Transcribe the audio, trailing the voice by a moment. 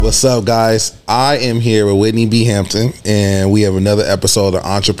What's up, guys? I am here with Whitney B. Hampton, and we have another episode of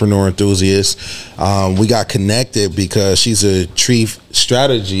Entrepreneur Enthusiast. We got connected because she's a chief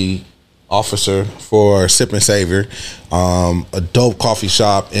strategy officer for Sip and Savor, a dope coffee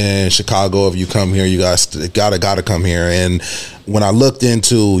shop in Chicago. If you come here, you guys gotta come here. And when I looked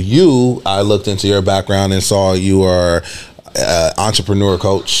into you, I looked into your background and saw you are an entrepreneur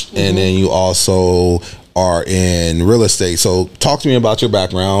coach, and then you also are in real estate. So talk to me about your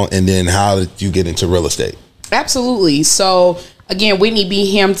background, and then how did you get into real estate? Absolutely. So again, Whitney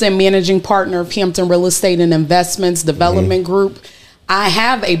B. Hampton, managing partner of Hampton Real Estate and Investments Development Group. I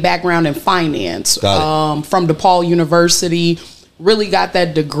have a background in finance from DePaul University. Really got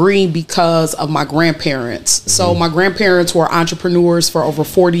that degree because of my grandparents. So my grandparents were entrepreneurs for over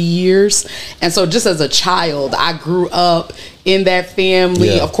 40 years. And so just as a child, I grew up in that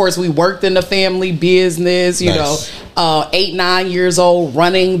family. Of course, we worked in the family business, you know, 8, 9 years old,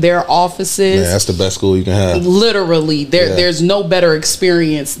 running their offices. Man, that's the best school you can have. Literally, there's no better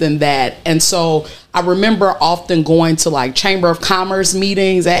experience than that. And so I remember often going to like Chamber of Commerce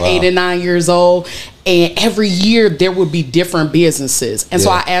meetings at 8 and 9 years old. And every year there would be different businesses. And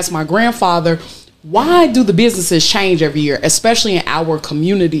so I asked my grandfather, why do the businesses change every year, especially in our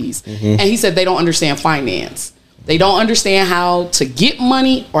communities? And he said they don't understand finance. They don't understand how to get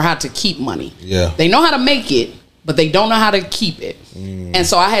money or how to keep money. They know how to make it, but they don't know how to keep it. And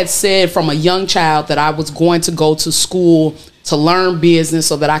so I had said from a young child that I was going to go to school to learn business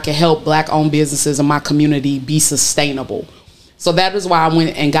so that I could help Black-owned businesses in my community be sustainable. So that is why I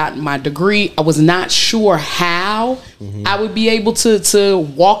went and got my degree. I was not sure how I would be able to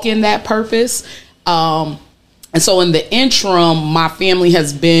walk in that purpose. And so in the interim, my family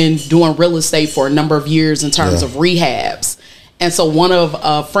has been doing real estate for a number of years in terms of rehabs. And so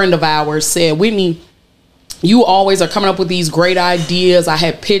a friend of ours said, Whitney, you always are coming up with these great ideas. I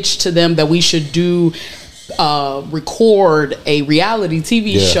had pitched to them that we should record a reality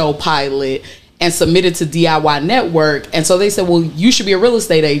TV show pilot and submit it to DIY Network. And so they said, well, you should be a real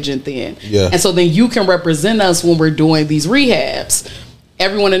estate agent then. And so then you can represent us when we're doing these rehabs.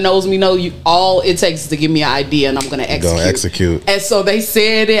 Everyone that knows me all it takes is to give me an idea and I'm going to execute. And so they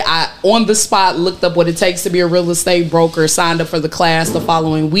said it. I, on the spot, looked up what it takes to be a real estate broker, signed up for the class the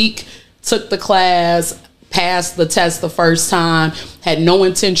following week, took the class, passed the test the first time, had no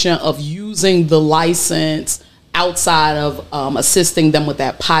intention of using the license outside of assisting them with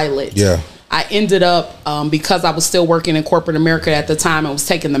that pilot. I ended up, because I was still working in corporate America at the time, I was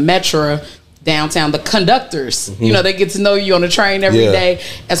taking the Metro downtown, the conductors, you know, they get to know you on the train every day.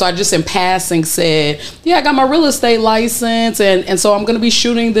 And so I just in passing said, I got my real estate license. And so I'm going to be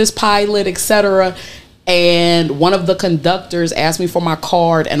shooting this pilot, etc. And one of the conductors asked me for my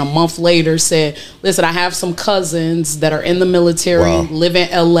card, and a month later said, listen, I have some cousins that are in the military, live in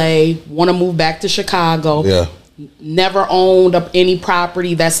LA, want to move back to Chicago. Never owned up any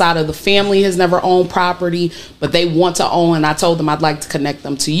property. That side of the family has never owned property, but they want to own. And I told them I'd like to connect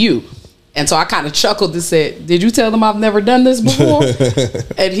them to you. And so I kind of chuckled and said, did you tell them I've never done this before?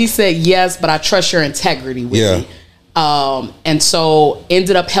 And he said, yes, but I trust your integrity with me. And so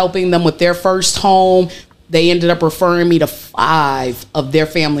ended up helping them with their first home. They ended up referring me to 5 of their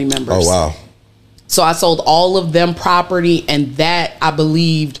family members. So I sold all of them property, and that, I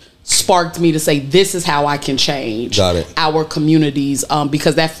believed, sparked me to say, this is how I can change our communities.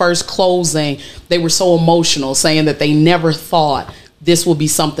 Because that first closing, they were so emotional, saying that they never thought this would be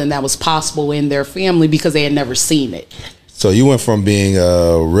something that was possible in their family because they had never seen it. So you went from being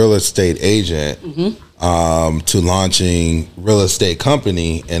a real estate agent to launching real estate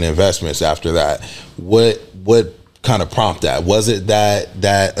company and investments after that. What kind of prompted that? Was it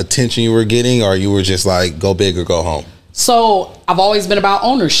that attention you were getting, or you were just like, go big or go home? So I've always been about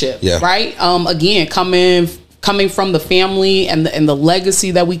ownership, right? Again, coming from the family and the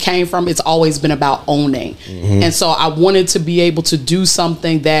legacy that we came from, it's always been about owning. And so I wanted to be able to do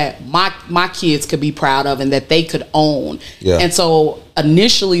something that my kids could be proud of and that they could own. And so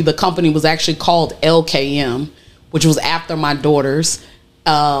initially the company was actually called LKM, which was after my daughters.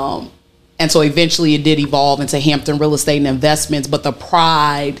 And so eventually it did evolve into Hampton Real Estate and Investments, but the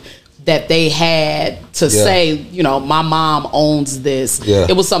pride that they had to say, you know, my mom owns this.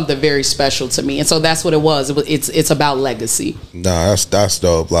 It was something very special to me. And so that's what it was. It's about legacy. No, that's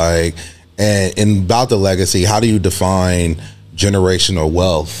dope. Like, and about the legacy, how do you define generational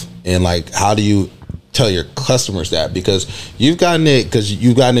wealth? And like, how do you tell your customers that? Because you've gotten it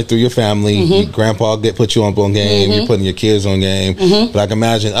through your family. Your grandpa put you on game. You're putting your kids on game. But I can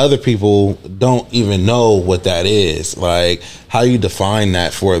imagine other people don't even know what that is. Like, how you define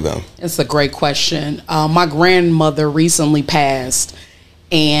that for them? It's a great question. My grandmother recently passed,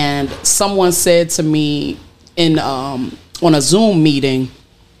 and someone said to me in on a Zoom meeting,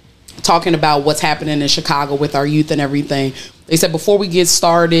 talking about what's happening in Chicago with our youth and everything. They said, before we get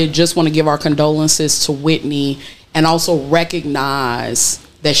started, just want to give our condolences to Whitney and also recognize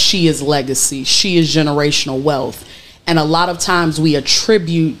that she is legacy. She is generational wealth. And a lot of times we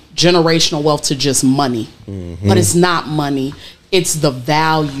attribute generational wealth to just money, but it's not money. It's the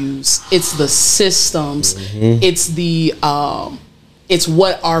values, it's the systems, it's the it's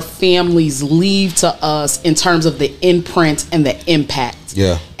what our families leave to us in terms of the imprint and the impact.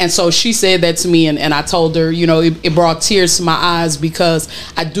 Yeah. And so she said that to me, and I told her, you know, it brought tears to my eyes, because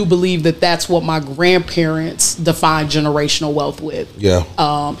I do believe that that's what my grandparents defined generational wealth with. Yeah.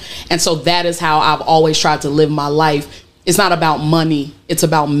 And so that is how I've always tried to live my life. It's not about money. It's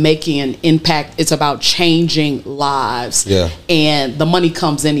about making an impact. It's about changing lives. Yeah. And the money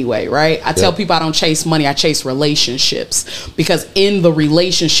comes anyway, right? I tell people I don't chase money. I chase relationships, because in the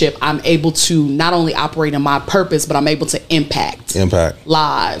relationship, I'm able to not only operate in my purpose, but I'm able to impact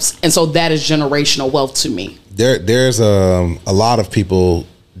lives. And so that is generational wealth to me. There's a lot of people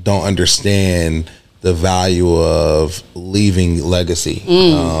don't understand the value of leaving legacy.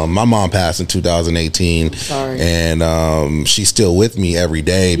 My mom passed in 2018. Sorry. And she's still with me every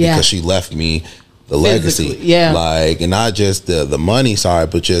day because she left me the legacy. Yeah. Like, and not just the money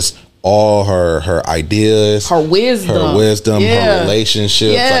side, but just all her ideas, her wisdom, her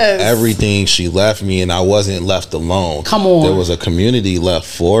relationships, like everything she left me, and I wasn't left alone. Come on. There was a community left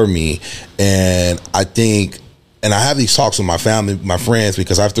for me. And I think, and I have these talks with my family, my friends,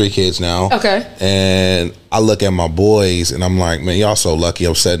 because I have 3 kids now. Okay. And I look at my boys and I'm like, man, y'all so lucky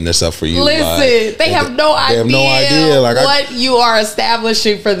I'm setting this up for you. Listen, like, they have no idea like what you are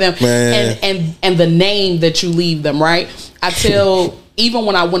establishing for them. Man. And the name that you leave them, right? I tell, even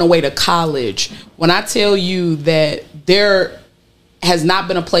when I went away to college, when I tell you that there has not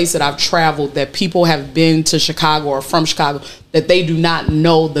been a place that I've traveled that people have been to Chicago or from Chicago that they do not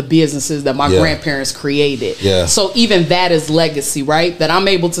know the businesses that my grandparents created. Yeah. So even that is legacy, right? That I'm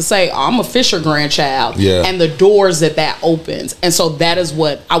able to say, oh, I'm a Fisher grandchild, and the doors that opens. And so that is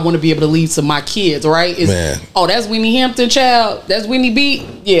what I want to be able to leave to my kids, right? Is, oh, that's Whitney Hampton, child. That's Whitney B.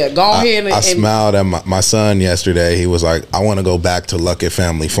 Yeah, go ahead. I smiled at my son yesterday. He was like, I want to go back to Luckett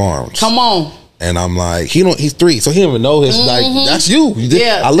Family Farms. Come on. And I'm like, he's 3, so he don't even know his, like, that's you.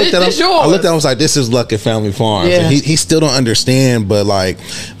 Yeah, I looked at him. I looked at him. I was like, this is Luckett Family Farms. Yeah. And he still don't understand, but like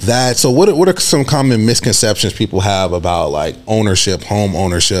that. So what are some common misconceptions people have about like ownership, home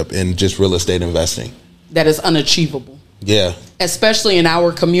ownership, and just real estate investing? That is unachievable. Yeah. Especially in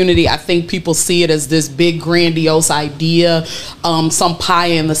our community, I think people see it as this big grandiose idea, some pie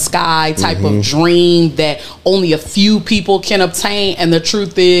in the sky type of dream that only a few people can obtain. And the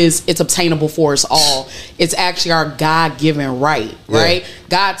truth is, it's obtainable for us all. It's actually our God-given right, right?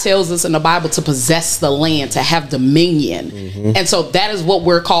 God tells us in the Bible to possess the land, to have dominion. And so that is what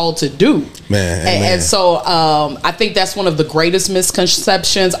we're called to do. Man, and so I think that's one of the greatest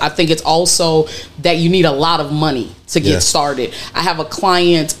misconceptions. I think it's also that you need a lot of money to get started. I have a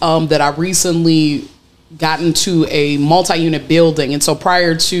client that I recently got into a multi-unit building, and so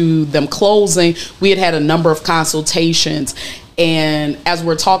prior to them closing, we had a number of consultations. And as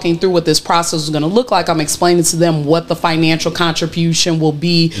we're talking through what this process is going to look like, I'm explaining to them what the financial contribution will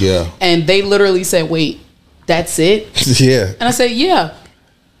be. Yeah. And they literally said, "Wait, that's it?" Yeah. And I said, "Yeah."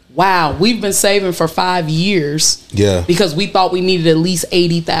 Wow, we've been saving for 5 years. Yeah. Because we thought we needed at least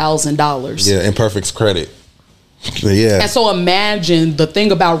 $80,000. Yeah, imperfect credit. Yeah. And so imagine, the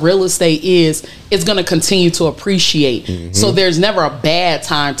thing about real estate is it's going to continue to appreciate. So there's never a bad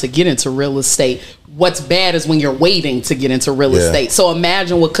time to get into real estate. What's bad is when you're waiting to get into real estate. So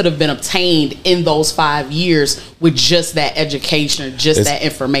imagine what could have been obtained in those 5 years with just that education or just that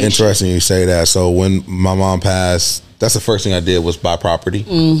information. Interesting you say that. So when my mom passed, that's the first thing I did was buy property.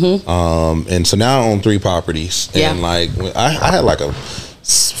 And so now I own 3 properties. And like I had like a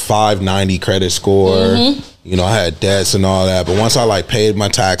 590 credit score. You know, I had debts and all that, but once I like paid my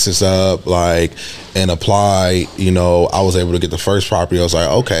taxes up, like, and applied, you know, I was able to get the first property. I was like,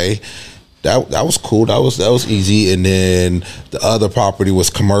 okay, that was cool. That was easy. And then the other property was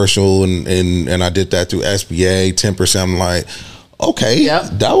commercial, and I did that through SBA 10%. I'm like, okay,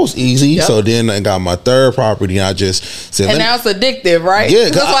 that was easy. So then I got my 3rd property, and I just said, and now it's addictive, right? Yeah,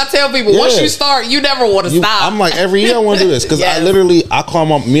 that's why I tell people, once you start, you never want to stop. I'm like, every year I want to do this, because I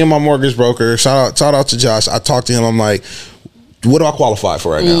call me and my mortgage broker. Shout out to Josh. I talked to him. I'm like, what do I qualify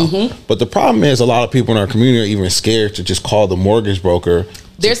for right now? But the problem is, a lot of people in our community are even scared to just call the mortgage broker.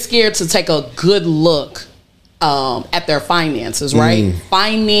 They're scared to take a good look at their finances, right?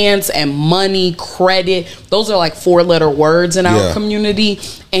 Finance and money, credit, those are like 4-letter words in our community.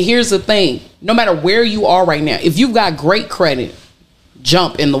 And here's the thing, no matter where you are right now, if you've got great credit,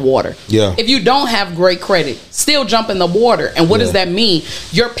 jump in the water. If you don't have great credit, still jump in the water. And what does that mean?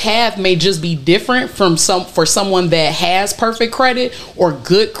 Your path may just be different for someone that has perfect credit or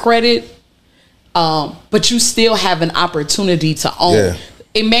good credit, but you still have an opportunity to own.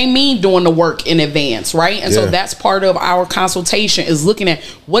 It may mean doing the work in advance, right? And so that's part of our consultation, is looking at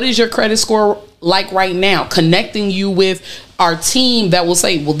what is your credit score like right now, connecting you with our team that will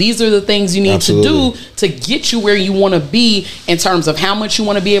say, well, these are the things you need to do to get you where you want to be in terms of how much you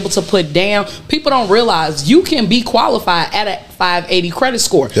want to be able to put down. People don't realize you can be qualified at a 580 credit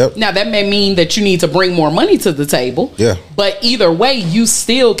score. Now, that may mean that you need to bring more money to the table. But either way, you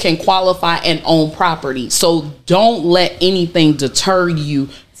still can qualify and own property. So don't let anything deter you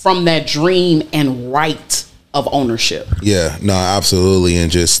from that dream and right of ownership. No, absolutely.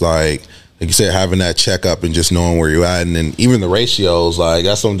 And just like you said, having that checkup and just knowing where you're at, and then even the ratios, like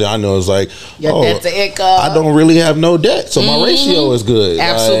that's something I know is like, I don't really have no debt, so my ratio is good.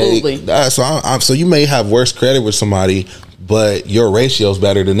 Absolutely. Like, so you may have worse credit with somebody, but your ratio is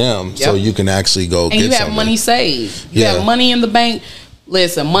better than them, so you can actually go and get something. And you have money saved. You have money in the bank.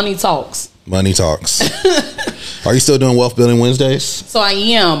 Listen, money talks. Money talks. Are you still doing Wealth Building Wednesdays? So I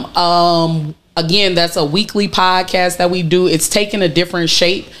am. Again, that's a weekly podcast that we do. It's taking a different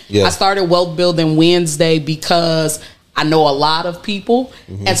shape. I started Wealth Building Wednesday because I know a lot of people.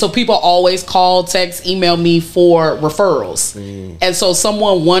 And so people always call, text, email me for referrals. And so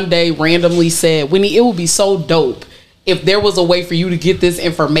someone one day randomly said, Whitney, it would be so dope if there was a way for you to get this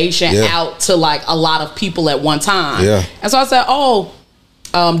information out to like a lot of people at one time. And so I said,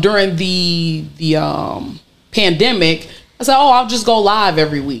 during the pandemic, I said, I'll just go live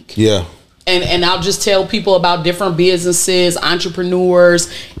every week. And I'll just tell people about different businesses,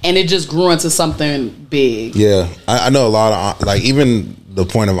 entrepreneurs, and it just grew into something big. I know a lot of, like, even the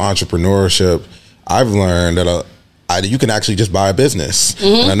point of entrepreneurship, I've learned that you can actually just buy a business.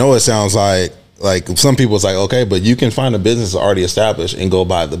 And I know it sounds like some people, it's like, okay, but you can find a business already established and go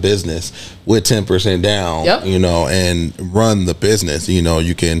buy the business with 10% down, you know, and run the business. You know,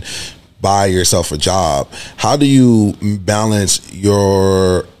 you can buy yourself a job. How do you balance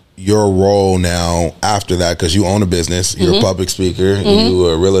your role now after that? Because you own a business, you're a public speaker,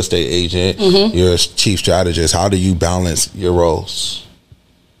 you're a real estate agent, you're a chief strategist. How do you balance your roles?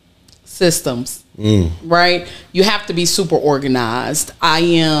 Systems. Right? You have to be super organized.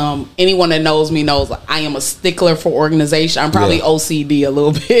 Anyone that knows me knows I am a stickler for organization. I'm probably OCD a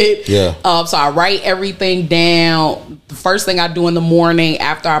little bit. So I write everything down. The first thing I do in the morning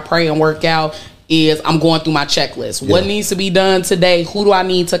after I pray and work out is I'm going through my checklist. What needs to be done today? Who do I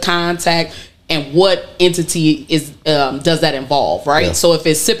need to contact? And what entity does that involve, right? So if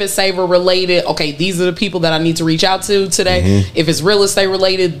it's Sip and Savor related, okay, these are the people that I need to reach out to today. If it's real estate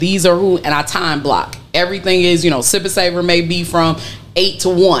related, these are who, and I time block. Everything is, Sip and Savor may be from 8 to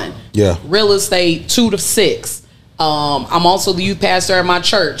 1. Real estate 2 to 6. I'm also the youth pastor at my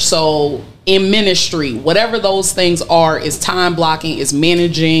church, so in ministry, whatever those things are, is time blocking, is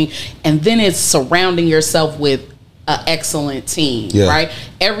managing, and then it's surrounding yourself with an excellent team, right?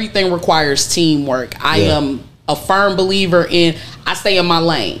 Everything requires teamwork. I am a firm believer in, I stay in my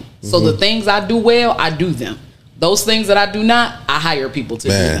lane. So the things I do well, I do them. Those things that I do not, I hire people to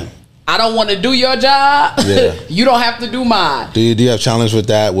do them. I don't want to do your job. You don't have to do mine. Do you have challenge with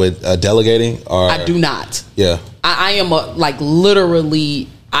that, with delegating? Or I do not. I am literally,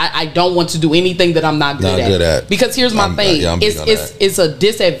 I don't want to do anything that I'm not good at. Because here's my thing. It's a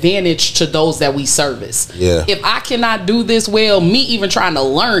disadvantage to those that we service. If I cannot do this well, me even trying to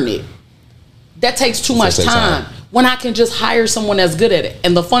learn it, that takes too much time. When I can just hire someone that's good at it.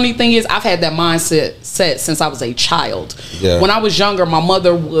 And the funny thing is, I've had that mindset since I was a child. When I was younger, my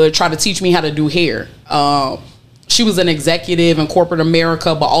mother would try to teach me how to do hair. She was an executive in corporate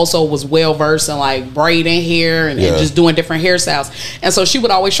America, but also was well versed in like braiding hair and just doing different hairstyles. And so she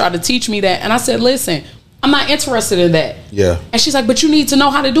would always try to teach me that. And I said, listen, I'm not interested in that. And she's like, but you need to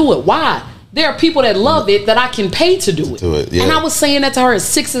know how to do it. Why? There are people that love it that I can pay to do it. And I was saying that to her at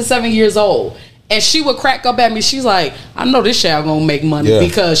 6 and 7 years old. And she would crack up at me. She's like, I know this child gonna make money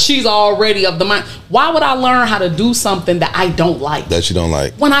because she's already of the mind. Why would I learn how to do something that I don't like? That you don't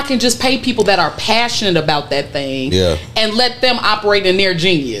like. When I can just pay people that are passionate about that thing and let them operate in their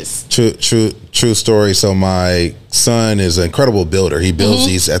genius. True story. So my son is an incredible builder. He builds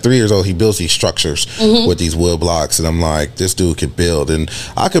these, at 3 years old, he builds these structures with these wood blocks. And I'm like, this dude can build. And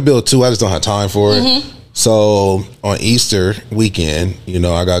I could build too. I just don't have time for it. So on Easter weekend,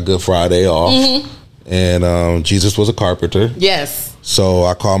 I got Good Friday off. and Jesus was a carpenter. Yes. So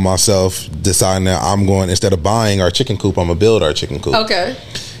I called myself deciding that I'm going, instead of buying our chicken coop, I'm gonna build our chicken coop. Okay.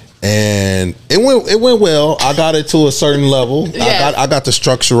 And it went well. I got it to a certain level. Yes. I got the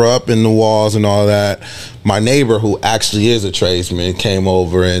structure up and the walls and all that. My neighbor, who actually is a tradesman, came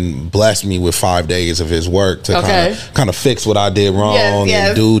over and blessed me with 5 days of his work to kind of fix what I did wrong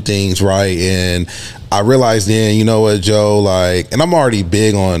and do things right. And I realized then, you know what, Joe, like, and I'm already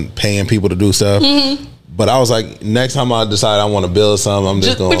big on paying people to do stuff. But I was like, next time I decide I want to build something,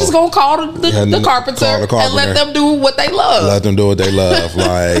 we're just gonna call the carpenter and let them do what they love. Let them do what they love.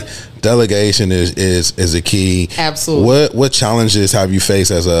 Like, delegation is a key. Absolutely. What challenges have you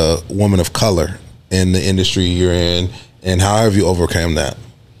faced as a woman of color in the industry you're in, and how have you overcome that?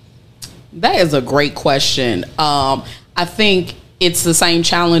 That is a great question. I think it's the same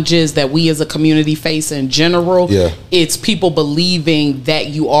challenges that we as a community face in general. Yeah. It's people believing that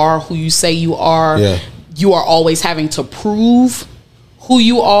you are who you say you are. Yeah. You are always having to prove who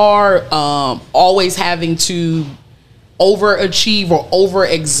you are, always having to overachieve or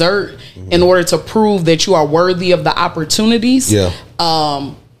overexert in order to prove that you are worthy of the opportunities. Yeah.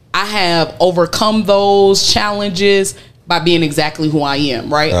 I have overcome those challenges by being exactly who I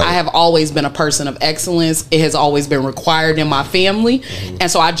am, right? I have always been a person of excellence. It has always been required in my family.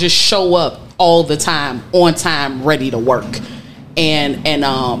 And so I just show up all the time, on time, ready to work. And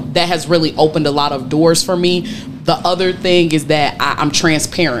that has really opened a lot of doors for me. The other thing is that I'm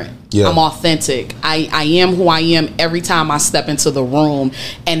transparent. Yeah. I'm authentic. I am who I am every time I step into the room,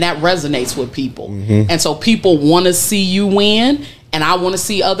 and that resonates with people. And so people want to see you win, and I want to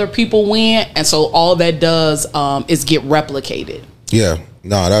see other people win, and so all that does is get replicated. Yeah.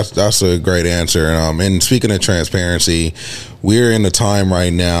 No, that's a great answer. And speaking of transparency, we're in a time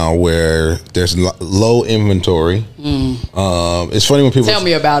right now where there's low inventory. It's funny when people tell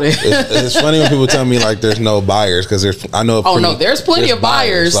me about it. It's funny when people tell me like there's no buyers, because there's there's plenty of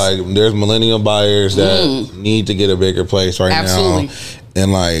buyers. Like, there's millennial buyers that need to get a bigger place right Absolutely. now.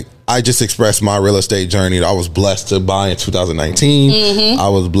 And like, I just expressed my real estate journey. I was blessed to buy in 2019. I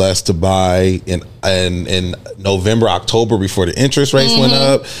was blessed to buy in November, October, before the interest rates went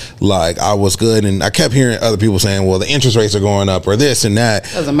up. Like, I was good. And I kept hearing other people saying, well, the interest rates are going up or this and that.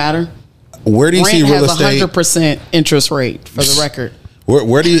 Doesn't matter. Where do you see real estate? Rent has 100% interest rate, for the record.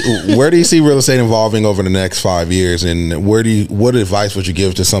 Where do you see real estate evolving over the next 5 years? And what advice would you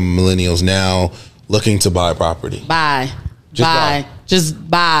give to some millennials now looking to buy property? Just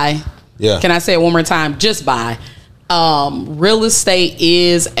buy. Yeah. Can I say it one more time? Just buy. Real estate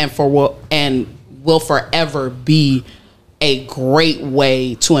is and will forever be a great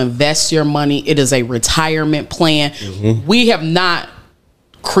way to invest your money. It is a retirement plan. We have not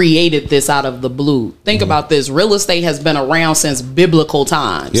created this out of the blue. Think about this. Real estate has been around since biblical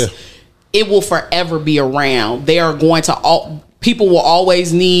times. Yeah. It will forever be around. People will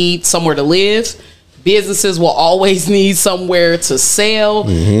always need somewhere to live. Businesses will always need somewhere to sell.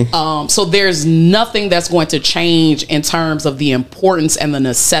 So there's nothing that's going to change in terms of the importance and the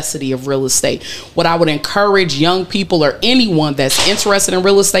necessity of real estate. What I would encourage young people or anyone that's interested in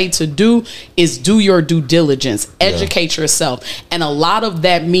real estate to do is do your due diligence, educate yourself. And a lot of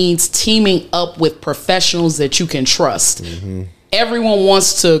that means teaming up with professionals that you can trust. Everyone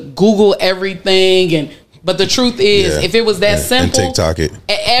wants to Google everything, but the truth is, if it was that simple, and TikTok it,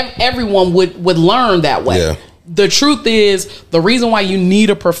 everyone would learn that way. Yeah. The truth is, the reason why you need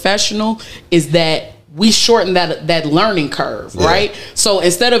a professional is that we shorten that learning curve, right? So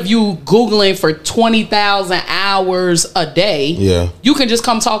instead of you Googling for 20,000 hours a day, you can just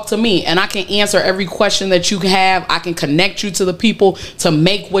come talk to me, and I can answer every question that you have. I can connect you to the people to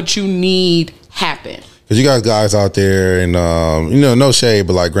make what you need happen. Because you got guys out there, and no shade,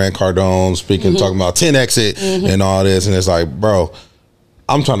 but like Grant Cardone talking about 10 exit and all this, and it's like, bro,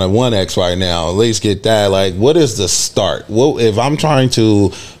 I'm trying to 1X right now. At least get that. Like, what is the start? What if I'm trying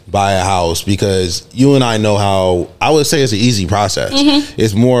to buy a house? Because you and I know how, I would say it's an easy process.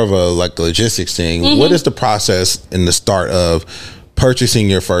 It's more of a logistics thing. What is the process in the start of purchasing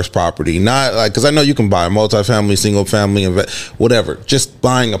your first property? Not like, because I know you can buy a multifamily, single family, whatever. Just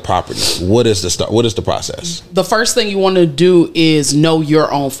buying a property. What is the start? What is the process? The first thing you want to do is know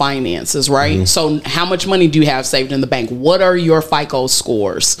your own finances, right? So how much money do you have saved in the bank? What are your FICO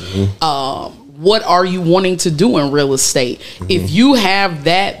scores? What are you wanting to do in real estate? If you have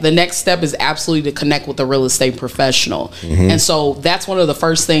that, the next step is absolutely to connect with a real estate professional. And so that's one of the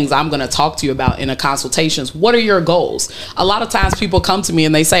first things I'm going to talk to you about in a consultation. What are your goals? A lot of times people come to me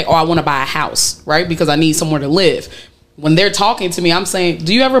and they say, oh, I want to buy a house, right? Because I need somewhere to live. When they're talking to me, I'm saying,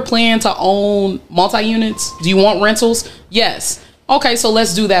 do you ever plan to own multi-units? Do you want rentals? Yes. Okay, so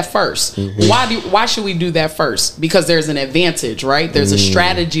let's do that first. Why should we do that first? Because there's an advantage, right? There's a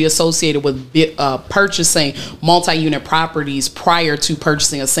strategy associated with purchasing multi-unit properties prior to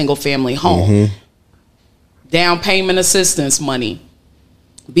purchasing a single-family home. Down payment assistance money.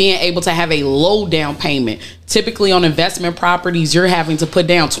 Being able to have a low down payment. Typically on investment properties, you're having to put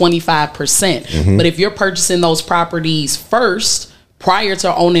down 25%. But if you're purchasing those properties first, prior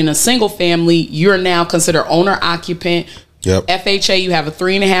to owning a single family, you're now considered owner occupant. FHA, you have a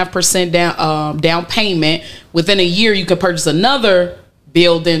 3.5% down payment. Within a year, you can purchase another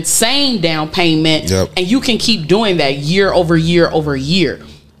building, same down payment, and you can keep doing that year over year over year.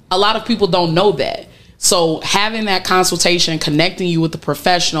 A lot of people don't know that. So having that consultation, connecting you with the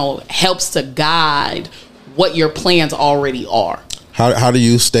professional helps to guide what your plans already are. How do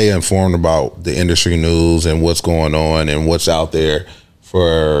you stay informed about the industry news and what's going on and what's out there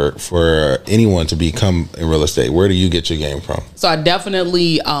for anyone to become in real estate? Where do you get your game from? So I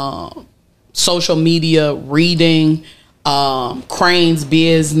definitely social media, reading, Crane's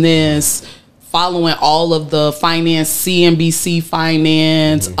Business, following all of the finance, CNBC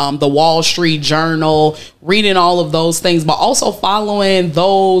Finance, the Wall Street Journal, reading all of those things, but also following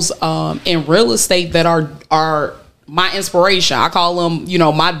those in real estate that are my inspiration. I call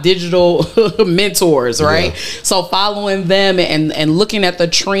them, my digital mentors, right? So following them and looking at the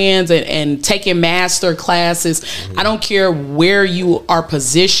trends and taking master classes. I don't care where you are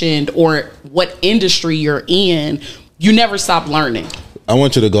positioned or what industry you're in, you never stop learning. I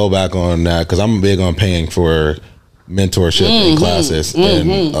want you to go back on that because I'm big on paying for mentorship in classes.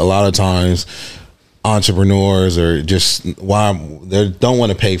 And a lot of times entrepreneurs are just they don't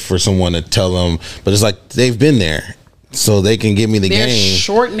want to pay for someone to tell them, but it's like they've been there. So they can give me the game. They're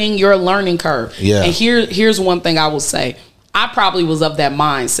shortening your learning curve. Yeah. And here's one thing I will say. I probably was of that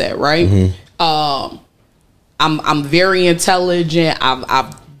mindset, right? I'm very intelligent.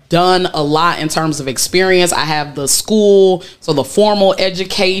 I've done a lot in terms of experience. I have the school, so the formal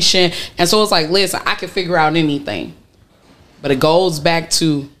education. And so it's like, listen, I can figure out anything. But it goes back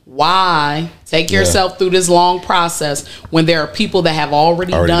to why take yourself through this long process when there are people that have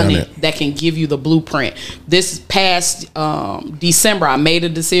already done it that can give you the blueprint. This past December, I made a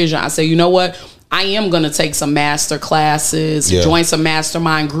decision. I said, you know what? I am going to take some master classes, join some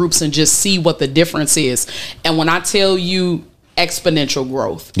mastermind groups, and just see what the difference is. And when I tell you exponential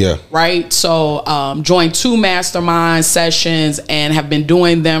growth, right? So joined 2 mastermind sessions and have been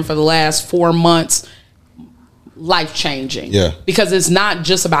doing them for the last 4 months. Life-changing. Because it's not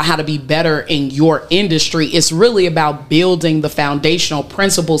just about how to be better in your industry. It's really about building the foundational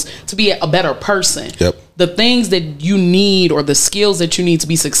principles to be a better person. The things that you need or the skills that you need to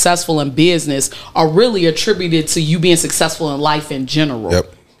be successful in business are really attributed to you being successful in life in general.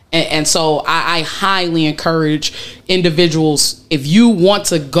 And so I highly encourage individuals, if you want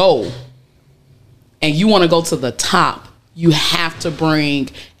to go and you want to go to the top, you have to bring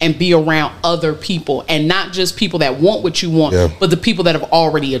and be around other people, and not just people that want what you want, but the people that have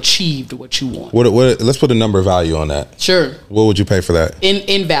already achieved what you want. Let's put a number value on that. Sure. What would you pay for that?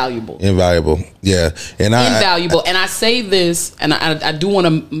 Invaluable. Invaluable. Yeah. And invaluable. And I say this, and I do want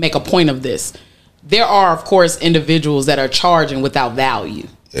to make a point of this. There are, of course, individuals that are charging without value.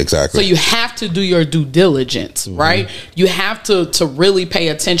 Exactly. So you have to do your due diligence, right? You have to really pay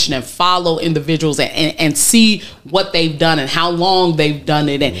attention and follow individuals and see what they've done and how long they've done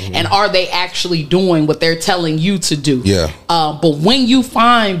it, and are they actually doing what they're telling you to do. But when you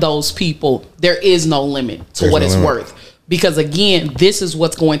find those people, there is no limit to what it's worth, because again, this is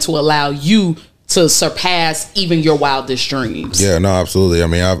what's going to allow you to surpass even your wildest dreams. Yeah, no, absolutely. I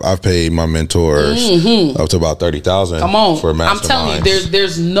mean, I've paid my mentors up to about $30,000. Come on, for masterminds. I'm telling you,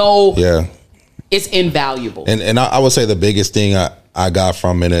 there's no. It's invaluable. And I would say the biggest thing I got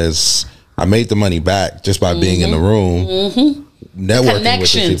from it is I made the money back just by being in the room, networking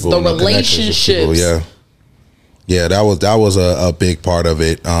connections, with the people, the relationships. Yeah, that was a big part of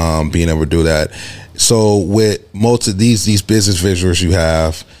it. Being able to do that. So with most of these business visuals you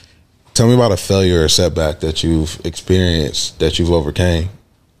have, tell me about a failure or setback that you've experienced that you've overcame.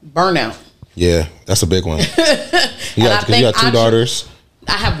 Burnout. Yeah, that's a big one. You got 2 daughters.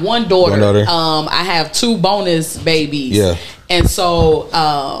 I have one daughter. I have 2 bonus babies. Yeah. And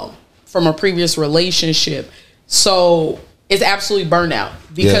so from a previous relationship. So it's absolutely burnout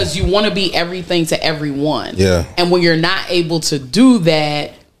because you want to be everything to everyone. And when you're not able to do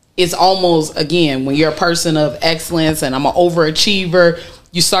that, it's almost, again, when you're a person of excellence and I'm an overachiever,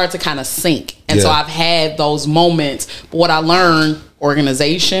 you start to kind of sink. And so I've had those moments. But what I learned,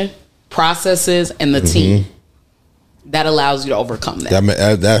 organization, processes, and the team. that allows you to overcome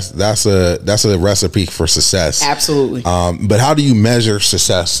that. That's a recipe for success. Absolutely. But how do you measure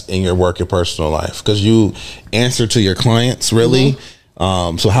success in your work and personal life? Because you answer to your clients, really.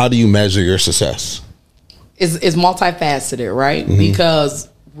 So how do you measure your success? It's multifaceted, right? Because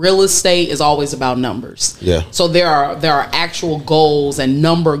real estate is always about numbers. Yeah. So there are actual goals and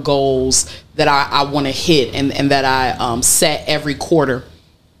number goals that I want to hit and that I set every quarter.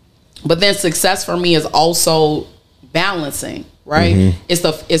 But then success for me is also balancing, right?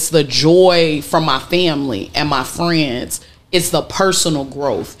 It's the joy from my family and my friends. It's the personal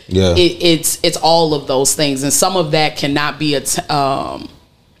growth. Yeah. It's all of those things, and some of that cannot be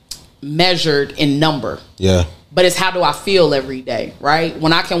measured in number. Yeah. But it's how do I feel every day, right?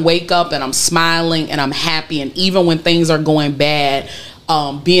 When I can wake up and I'm smiling and I'm happy, and even when things are going bad,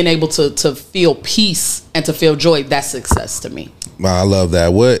 being able to feel peace and to feel joy, that's success to me. I love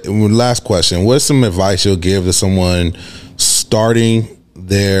that. Last question. What's some advice you'll give to someone starting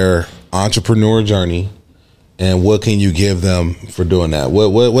their entrepreneur journey, and what can you give them for doing that?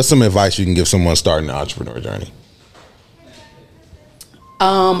 What's some advice you can give someone starting an entrepreneur journey?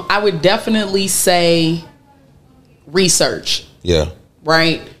 I would definitely say research. Yeah.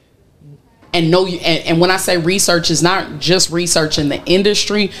 Right. And know you. And when I say research, is not just researching the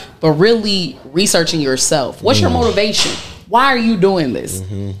industry, but really researching yourself. What's your motivation? Why are you doing this?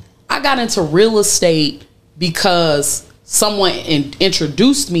 I got into real estate because someone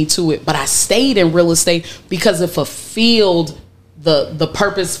introduced me to it, but I stayed in real estate because it fulfilled the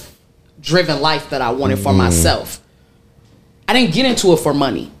purpose-driven life that I wanted for myself. I didn't get into it for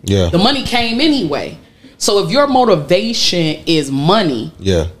money. Yeah. The money came anyway. So if your motivation is money,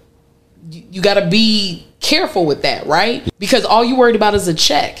 you got to be careful with that, right? Because all you worried about is a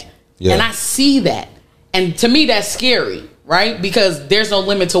check. Yeah. And I see that. And to me, that's scary, right? Because there's no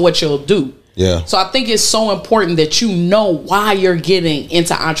limit to what you'll do. Yeah. So I think it's so important that you know why you're getting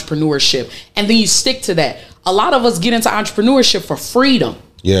into entrepreneurship, and then you stick to that. A lot of us get into entrepreneurship for freedom.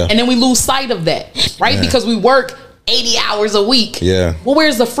 Yeah. And then we lose sight of that, right? Yeah. Because we work 80 hours a week. Yeah. Well,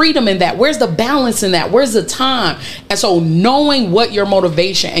 where's the freedom in that? Where's the balance in that? Where's the time? And so knowing what your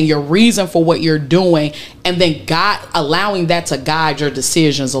motivation and your reason for what you're doing, and then allowing that to guide your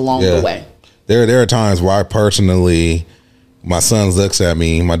decisions along the way. There are times where I personally, my son looks at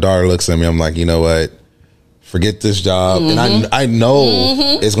me, my daughter looks at me, I'm like, you know what? Forget this job. And I know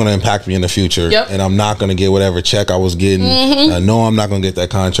it's going to impact me in the future. Yep. And I'm not going to get whatever check I was getting. I know I'm not going to get that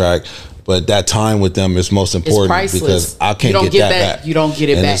contract. But that time with them is most important, because I can't get that back. You don't get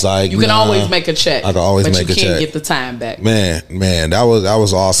it back. It's like, you can always make a check. I can always make a check. But you can't get the time back. Man, that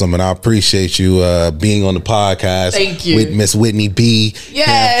was awesome, and I appreciate you being on the podcast. Thank you, with Miss Whitney B.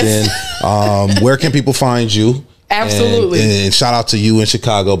 Yes. Hampton. Where can people find you? Absolutely. And shout out to you in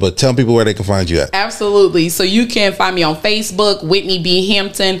Chicago, but tell people where they can find you at. Absolutely. So you can find me on Facebook, Whitney B.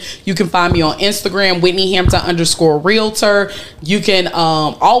 Hampton. You can find me on Instagram, Whitney Hampton _Realtor. You can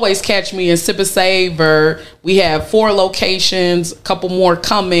always catch me in Sip and Savor. We have 4 locations, a couple more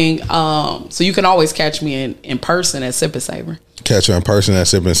coming. So you can always catch me in person at Sip and Savor. Catch her in person at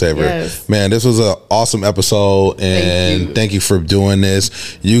Sip and Savor. Yes. Man, this was an awesome episode, and thank you for doing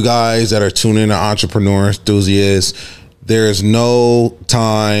this. You guys that are tuning in to Entrepreneur Enthusiasts, there is no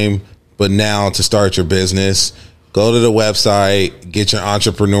time but now to start your business. Go to the website, get your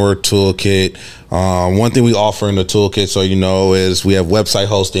entrepreneur toolkit. One thing we offer in the toolkit, so you know, is we have website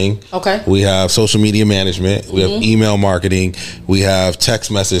hosting. Okay. We have social media management. We have email marketing. We have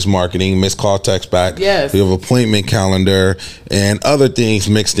text message marketing, missed call, text back. Yes. We have appointment calendar and other things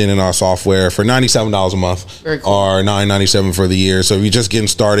mixed in our software for $97 a month. Very cool. Or $9.97 for the year. So if you're just getting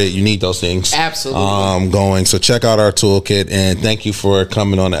started, you need those things. Absolutely. Going. So check out our toolkit, and thank you for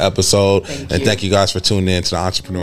coming on the episode. Thank you guys for tuning in to the Entrepreneur